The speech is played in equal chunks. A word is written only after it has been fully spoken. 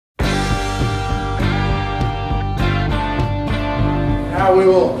Now we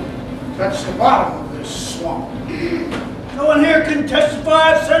will touch the bottom of this swamp. No one here can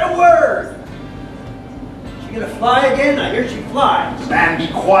testify I've said a word. She gonna fly again? I hear she flies. Man, be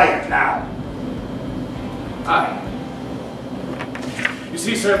quiet now. Aye. You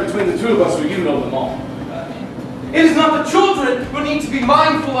see, sir, between the two of us, you know them all. It is not the children who need to be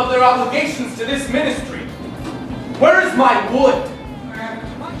mindful of their obligations to this ministry. Where is my wood?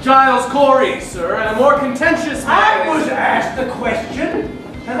 Giles Cory, sir, and a more contentious I was asked the question,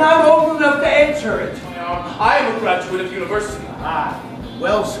 and I'm old enough to answer it. I am a graduate of university. Ah,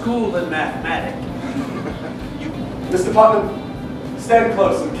 well schooled in mathematics. Mr. Putnam, stand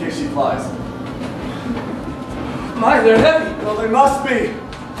close in case she flies. My, they're heavy. Well, they must be.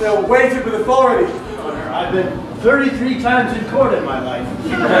 They're weighted with authority. I've been 33 times in court in my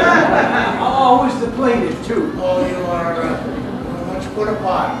life. Always the plaintiff, too. Oh, you are much put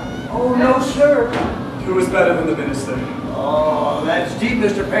upon. Oh, no, sir. Who is better than the minister? Oh, that's deep,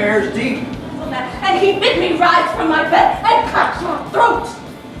 Mr. Pears, deep. And he bid me rise from my bed and cut your throat.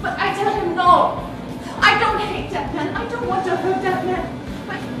 But I tell him no. I don't hate that man. I don't want to hurt that man.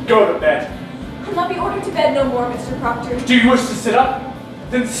 But Go to bed. I'll not be ordered to bed no more, Mr. Proctor. Do you wish to sit up?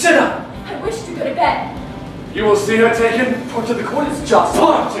 Then sit up. I wish to go to bed. You will see her taken, for to the court is just.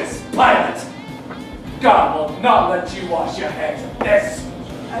 Pontius Pilate! God will not let you wash your hands of this.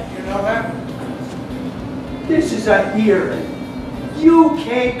 You know that? This is a hearing. You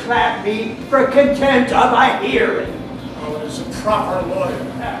can't clap me for contempt of a hearing. Oh, it is a proper lawyer.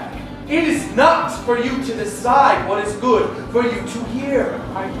 It is not for you to decide what is good for you to hear.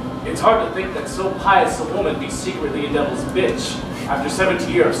 It's hard to think that so pious a woman be secretly a devil's bitch after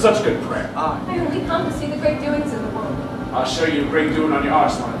 70 years of such good prayer. I only come to see the great doings in the world. I'll show you a great doing on your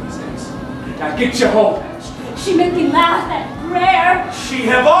arse one of these days. Now get your home. She made me laugh at prayer. She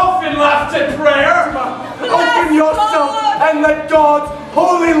have often laughed at prayer. Open yourself and let God's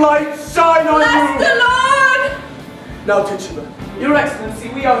holy light shine on Bless you. the Lord! Now, Tituba. Your Excellency,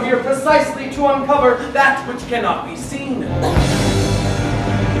 we are here precisely to uncover that which cannot be seen.